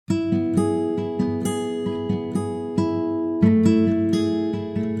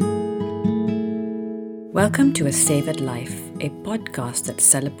Welcome to A Savored Life, a podcast that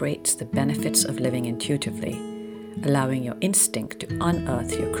celebrates the benefits of living intuitively, allowing your instinct to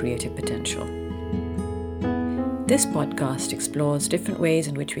unearth your creative potential. This podcast explores different ways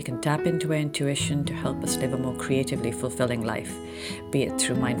in which we can tap into our intuition to help us live a more creatively fulfilling life, be it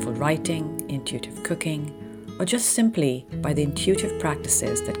through mindful writing, intuitive cooking, or just simply by the intuitive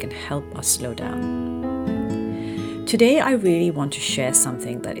practices that can help us slow down. Today, I really want to share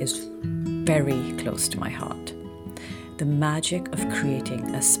something that is very close to my heart. The magic of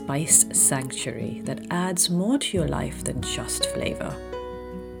creating a spice sanctuary that adds more to your life than just flavor.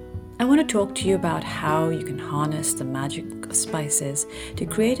 I want to talk to you about how you can harness the magic of spices to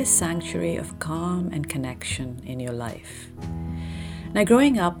create a sanctuary of calm and connection in your life. Now,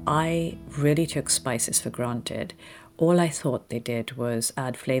 growing up, I really took spices for granted. All I thought they did was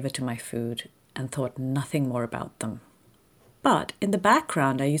add flavor to my food and thought nothing more about them. But in the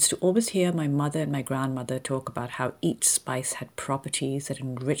background, I used to always hear my mother and my grandmother talk about how each spice had properties that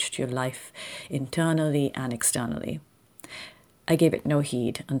enriched your life internally and externally. I gave it no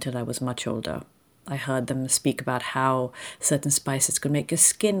heed until I was much older. I heard them speak about how certain spices could make your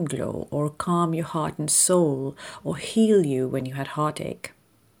skin glow or calm your heart and soul or heal you when you had heartache.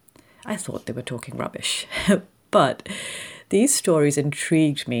 I thought they were talking rubbish. But these stories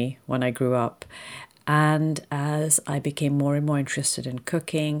intrigued me when I grew up. And as I became more and more interested in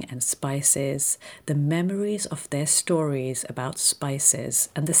cooking and spices, the memories of their stories about spices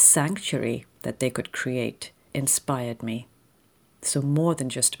and the sanctuary that they could create inspired me. So more than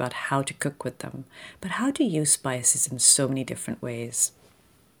just about how to cook with them, but how to use spices in so many different ways.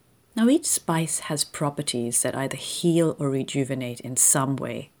 Now, each spice has properties that either heal or rejuvenate in some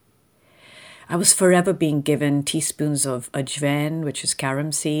way. I was forever being given teaspoons of ajwain, which is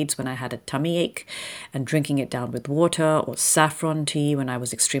carom seeds, when I had a tummy ache, and drinking it down with water, or saffron tea when I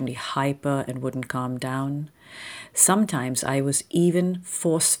was extremely hyper and wouldn't calm down. Sometimes I was even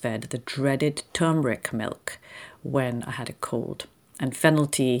force-fed the dreaded turmeric milk when I had a cold, and fennel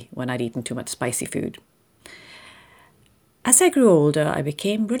tea when I'd eaten too much spicy food. As I grew older, I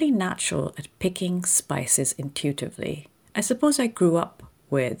became really natural at picking spices intuitively. I suppose I grew up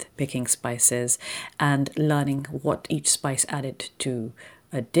with picking spices and learning what each spice added to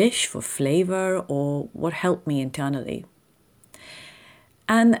a dish for flavor or what helped me internally.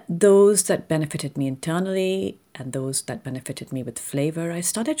 And those that benefited me internally and those that benefited me with flavor, I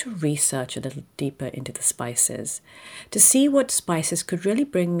started to research a little deeper into the spices to see what spices could really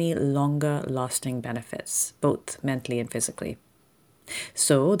bring me longer lasting benefits, both mentally and physically.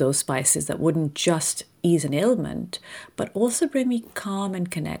 So those spices that wouldn't just ease an ailment, but also bring me calm and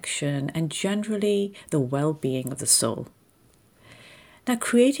connection and generally the well-being of the soul. Now,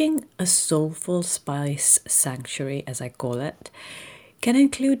 creating a soulful spice sanctuary, as I call it, can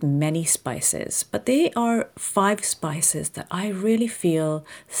include many spices, but they are 5 spices that I really feel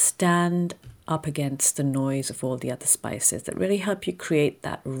stand up against the noise of all the other spices that really help you create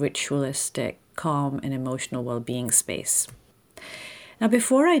that ritualistic, calm and emotional well-being space. Now,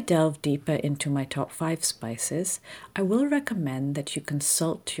 before I delve deeper into my top 5 spices, I will recommend that you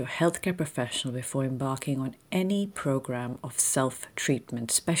consult your healthcare professional before embarking on any program of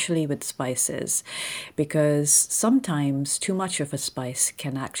self-treatment, especially with spices, because sometimes too much of a spice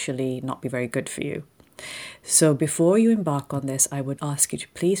can actually not be very good for you. So before you embark on this, I would ask you to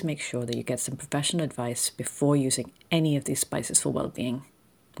please make sure that you get some professional advice before using any of these spices for well-being.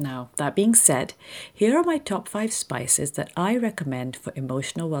 Now, that being said, here are my top 5 spices that I recommend for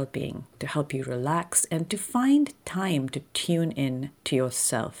emotional well-being to help you relax and to find time to tune in to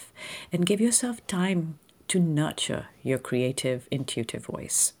yourself and give yourself time to nurture your creative, intuitive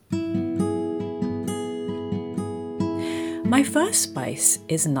voice. My first spice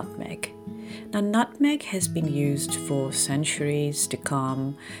is nutmeg. Now, nutmeg has been used for centuries to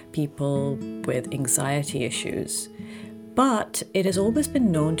calm people with anxiety issues. But it has always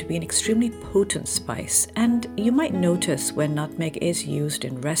been known to be an extremely potent spice, and you might notice when nutmeg is used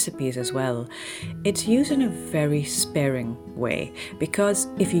in recipes as well, it's used in a very sparing way, because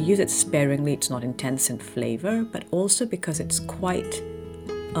if you use it sparingly, it's not intense in flavor, but also because it's quite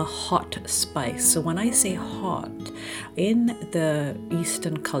a hot spice. So when I say hot, in the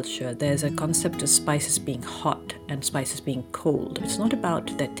Eastern culture, there's a concept of spices being hot and spices being cold. It's not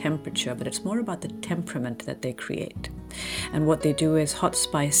about their temperature, but it's more about the temperament that they create. And what they do is hot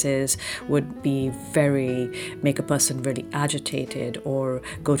spices would make a person really agitated or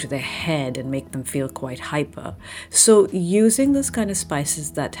go to their head and make them feel quite hyper. So using those kind of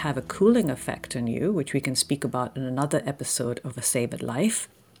spices that have a cooling effect on you, which we can speak about in another episode of A Savored Life,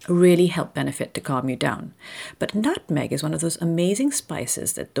 really help benefit to calm you down. But nutmeg is one of those amazing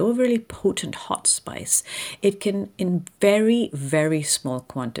spices that, though a really potent hot spice, it can, in very, very small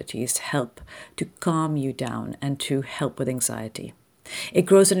quantities, help to calm you down and to help with anxiety. It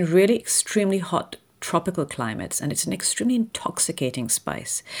grows in really extremely hot tropical climates, and it's an extremely intoxicating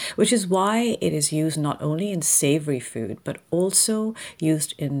spice, which is why it is used not only in savory food, but also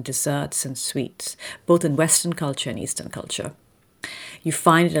used in desserts and sweets, both in Western culture and Eastern culture. You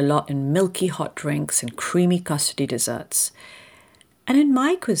find it a lot in milky hot drinks and creamy custardy desserts. And in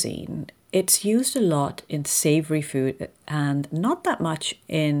my cuisine, it's used a lot in savory food and not that much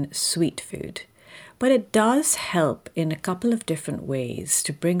in sweet food. But it does help in a couple of different ways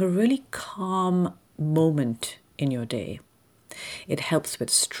to bring a really calm moment in your day. It helps with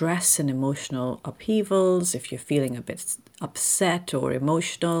stress and emotional upheavals if you're feeling a bit upset or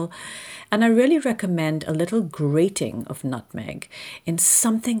emotional. And I really recommend a little grating of nutmeg in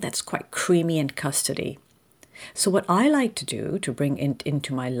something that's quite creamy and custardy. So what I like to do to bring it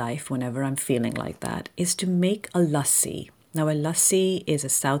into my life whenever I'm feeling like that is to make a lassi. Now, a lassi is a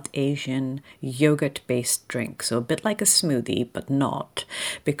South Asian yogurt-based drink, so a bit like a smoothie, but not,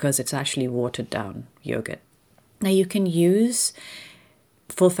 because it's actually watered down yogurt. Now, you can use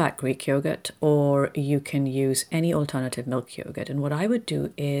full-fat Greek yogurt, or you can use any alternative milk yogurt. And what I would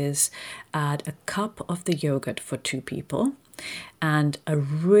do is add a cup of the yogurt for 2 people and a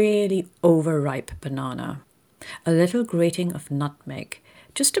really overripe banana, a little grating of nutmeg,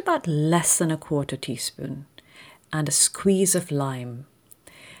 just about less than a 1/4 teaspoon, and a squeeze of lime.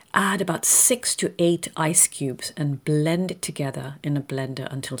 Add about 6 to 8 ice cubes and blend it together in a blender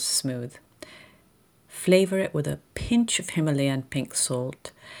until smooth. Flavor it with a pinch of Himalayan pink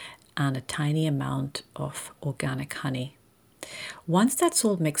salt and a tiny amount of organic honey. Once that's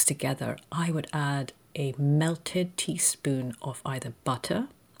all mixed together, I would add a melted teaspoon of either butter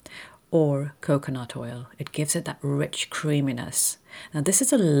or coconut oil. It gives it that rich creaminess. Now, this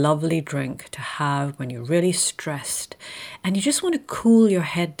is a lovely drink to have when you're really stressed and you just want to cool your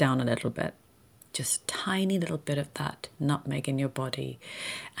head down a little bit. Just tiny little bit of that nutmeg in your body.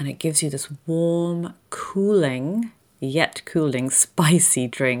 And it gives you this warm, cooling, yet cooling, spicy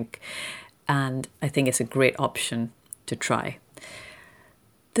drink. And I think it's a great option to try.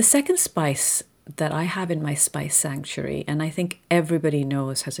 The second spice that I have in my spice sanctuary, and I think everybody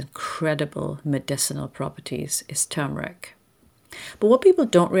knows has incredible medicinal properties, is turmeric. But what people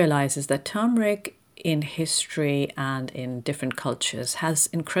don't realize is that turmeric in history and in different cultures has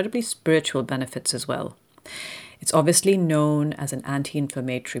incredibly spiritual benefits as well. It's obviously known as an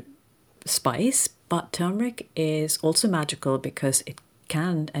anti-inflammatory spice, but turmeric is also magical because it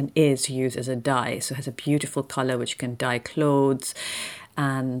can and is used as a dye. So it has a beautiful color which can dye clothes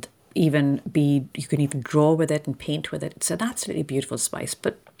and you can even draw with it and paint with it. It's an absolutely beautiful spice.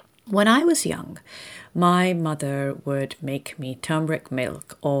 But when I was young, my mother would make me turmeric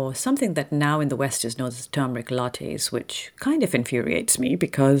milk, or something that now in the West is known as turmeric lattes, which kind of infuriates me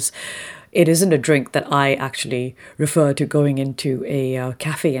because it isn't a drink that I actually refer to going into a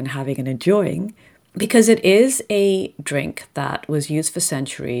cafe and having and enjoying, because it is a drink that was used for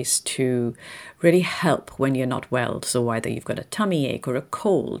centuries to really help when you're not well. So either you've got a tummy ache or a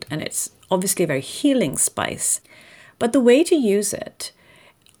cold, and it's obviously a very healing spice. But the way to use it,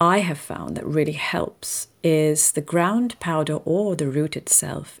 I have found that really helps is the ground powder or the root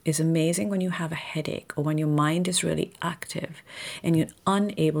itself is amazing when you have a headache or when your mind is really active and you're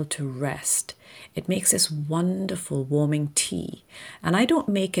unable to rest. It makes this wonderful warming tea. And I don't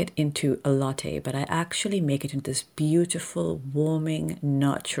make it into a latte, but I actually make it into this beautiful, warming,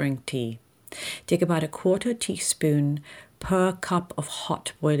 nurturing tea. Take about a 1/4 teaspoon per cup of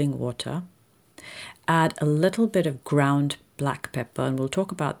hot boiling water. Add a little bit of ground black pepper, and we'll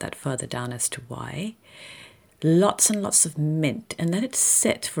talk about that further down as to why. Lots and lots of mint, and let it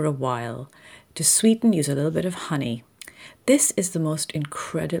sit for a while. To sweeten, use a little bit of honey. This is the most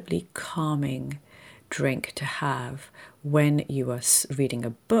incredibly calming drink to have when you are reading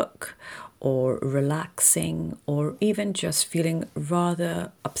a book or relaxing or even just feeling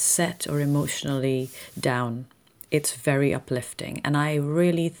rather upset or emotionally down. It's very uplifting, and I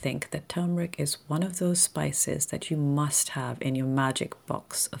really think that turmeric is one of those spices that you must have in your magic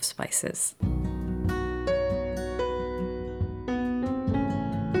box of spices.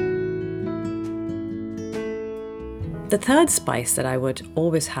 The third spice that I would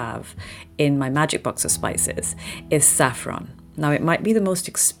always have in my magic box of spices is saffron. Now, it might be the most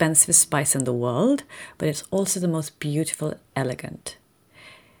expensive spice in the world, but it's also the most beautiful and elegant.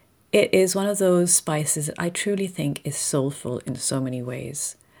 It is one of those spices that I truly think is soulful in so many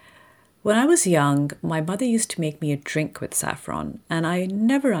ways. When I was young, my mother used to make me a drink with saffron, and I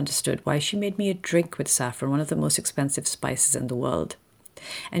never understood why she made me a drink with saffron, one of the most expensive spices in the world.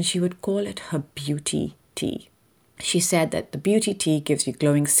 And she would call it her beauty tea. She said that the beauty tea gives you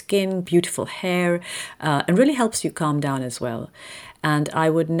glowing skin, beautiful hair, and really helps you calm down as well. And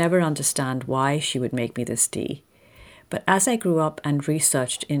I would never understand why she would make me this tea. But as I grew up and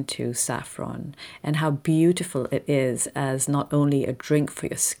researched into saffron and how beautiful it is as not only a drink for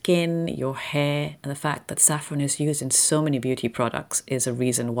your skin, your hair, and the fact that saffron is used in so many beauty products is a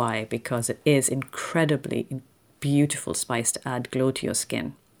reason why, because it is incredibly beautiful spice to add glow to your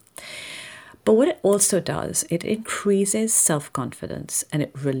skin. But what it also does, it increases self-confidence and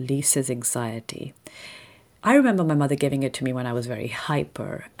it releases anxiety. I remember my mother giving it to me when I was very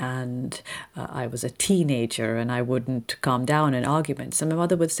hyper and I was a teenager and I wouldn't calm down in arguments. And my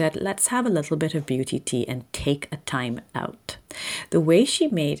mother would say, let's have a little bit of beauty tea and take a time out. The way she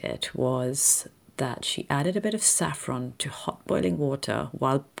made it was that she added a bit of saffron to hot boiling water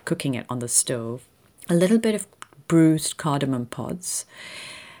while cooking it on the stove, a little bit of bruised cardamom pods,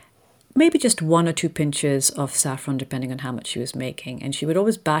 maybe just 1 or 2 pinches of saffron, depending on how much she was making. And she would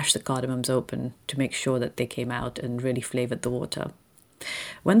always bash the cardamoms open to make sure that they came out and really flavored the water.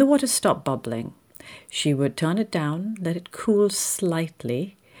 When the water stopped bubbling, she would turn it down, let it cool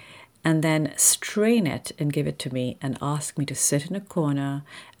slightly, and then strain it and give it to me and ask me to sit in a corner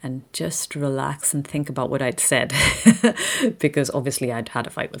and just relax and think about what I'd said, because obviously I'd had a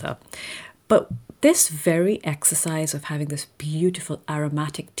fight with her. But this very exercise of having this beautiful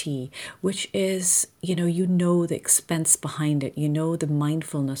aromatic tea, which is, you know the expense behind it, you know the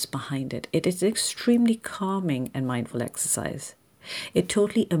mindfulness behind it. It is extremely calming and mindful exercise. It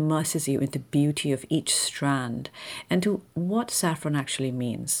totally immerses you into the beauty of each strand and to what saffron actually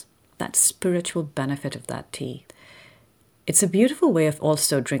means, that spiritual benefit of that tea. It's a beautiful way of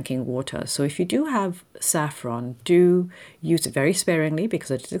also drinking water. So if you do have saffron, do use it very sparingly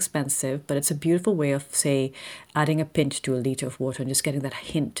because it is expensive, but it's a beautiful way of, say, adding a pinch to a liter of water and just getting that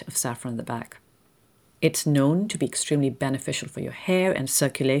hint of saffron in the back. It's known to be extremely beneficial for your hair and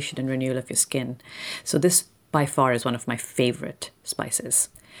circulation and renewal of your skin. So this by far is one of my favorite spices.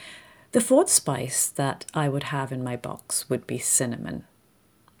 The 4th spice that I would have in my box would be cinnamon.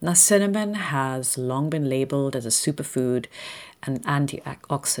 Now, cinnamon has long been labeled as a superfood and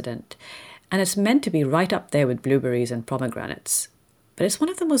antioxidant, and it's meant to be right up there with blueberries and pomegranates. But it's one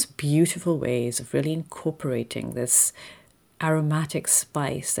of the most beautiful ways of really incorporating this aromatic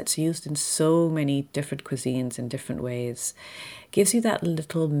spice that's used in so many different cuisines in different ways. It gives you that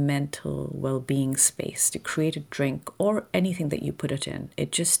little mental well-being space to create a drink or anything that you put it in.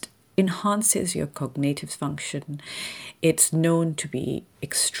 It just enhances your cognitive function. It's known to be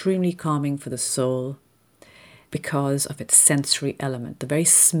extremely calming for the soul because of its sensory element. The very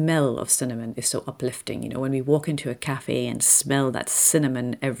smell of cinnamon is so uplifting. When we walk into a cafe and smell that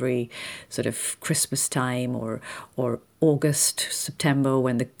cinnamon every sort of Christmas time or August, September,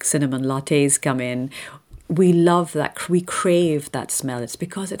 when the cinnamon lattes come in, we love that. We crave that smell. It's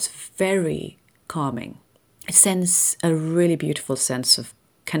because it's very calming. It sends a really beautiful sense of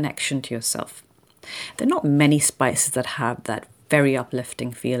connection to yourself. There are not many spices that have that very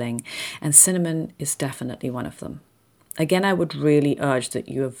uplifting feeling, and cinnamon is definitely one of them. Again, I would really urge that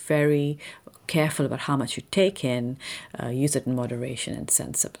you are very careful about how much you take in, use it in moderation and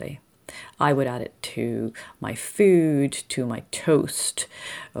sensibly. I would add it to my food, to my toast,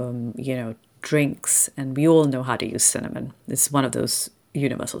 drinks, and we all know how to use cinnamon. It's one of those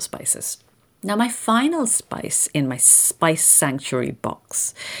universal spices. Now, my final spice in my Spice Sanctuary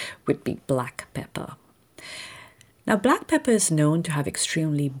box would be black pepper. Now, black pepper is known to have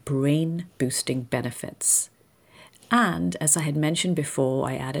extremely brain-boosting benefits. And as I had mentioned before,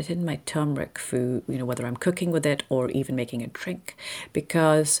 I add it in my turmeric food, whether I'm cooking with it or even making a drink,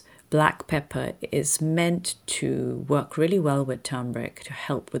 because black pepper is meant to work really well with turmeric to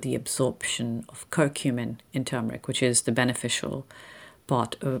help with the absorption of curcumin in turmeric, which is the beneficial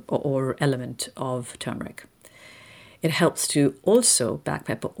part or element of turmeric. It helps to black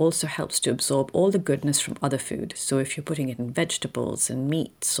pepper also helps to absorb all the goodness from other food. So if you're putting it in vegetables and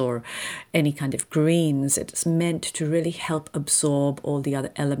meats or any kind of greens, it's meant to really help absorb all the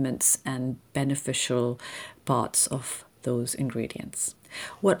other elements and beneficial parts of those ingredients.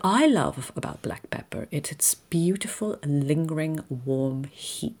 What I love about black pepper is its beautiful, lingering, warm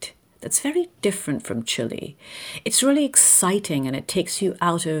heat. That's very different from chili. It's really exciting and it takes you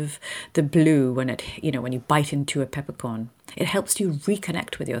out of the blue when you bite into a peppercorn. It helps you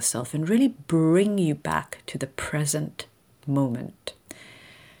reconnect with yourself and really bring you back to the present moment.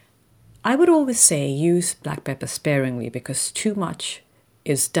 I would always say use black pepper sparingly because too much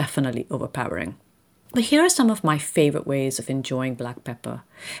is definitely overpowering. But here are some of my favorite ways of enjoying black pepper.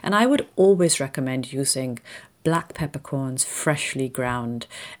 And I would always recommend using black peppercorns freshly ground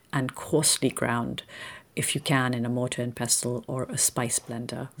and coarsely ground, if you can, in a mortar and pestle or a spice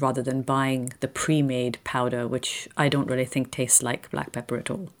blender, rather than buying the pre-made powder, which I don't really think tastes like black pepper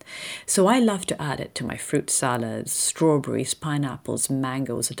at all. So I love to add it to my fruit salads. Strawberries, pineapples,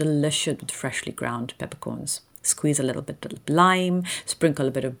 mangoes are delicious with freshly ground peppercorns. Squeeze a little bit of lime, sprinkle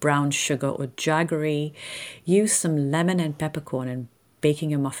a bit of brown sugar or jaggery. Use some lemon and peppercorn in baking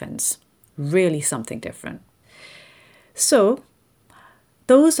your muffins. Really something different. So,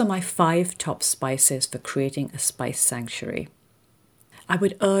 those are my 5 top spices for creating a spice sanctuary. I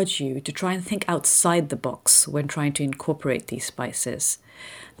would urge you to try and think outside the box when trying to incorporate these spices.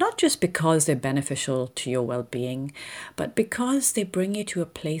 Not just because they're beneficial to your well-being, but because they bring you to a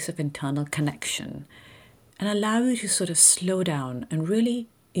place of internal connection and allow you to sort of slow down and really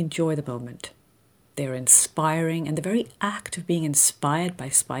enjoy the moment. They're inspiring, and the very act of being inspired by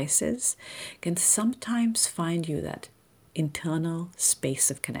spices can sometimes find you that internal space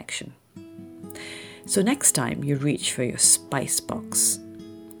of connection. So next time you reach for your spice box,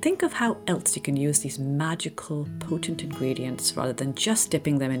 think of how else you can use these magical, potent ingredients rather than just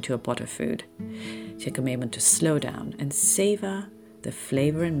dipping them into a pot of food. Take a moment to slow down and savor the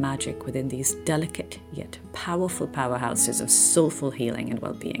flavor and magic within these delicate yet powerful powerhouses of soulful healing and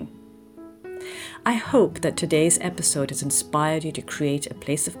well-being. I hope that today's episode has inspired you to create a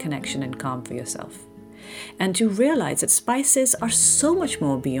place of connection and calm for yourself, and to realize that spices are so much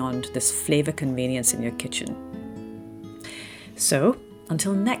more beyond this flavor convenience in your kitchen. So,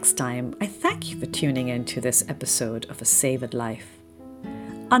 until next time, I thank you for tuning in to this episode of A Savored Life.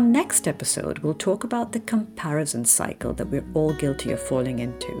 Our next episode will talk about the comparison cycle that we're all guilty of falling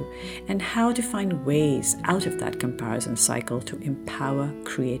into, and how to find ways out of that comparison cycle to empower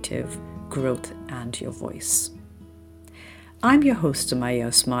creative growth and your voice. I'm your host, Sumaya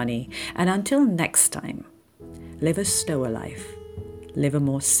Osmani, and until next time, live a slower life, live a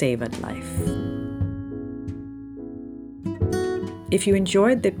more savored life. If you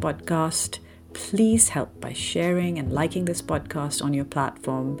enjoyed the podcast, please help by sharing and liking this podcast on your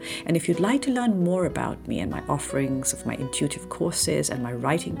platform. And if you'd like to learn more about me and my offerings of my intuitive courses and my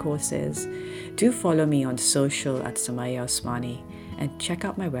writing courses, do follow me on social at Sumaya Osmani and check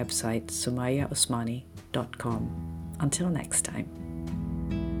out my website, sumayaosmani.com. Until next time.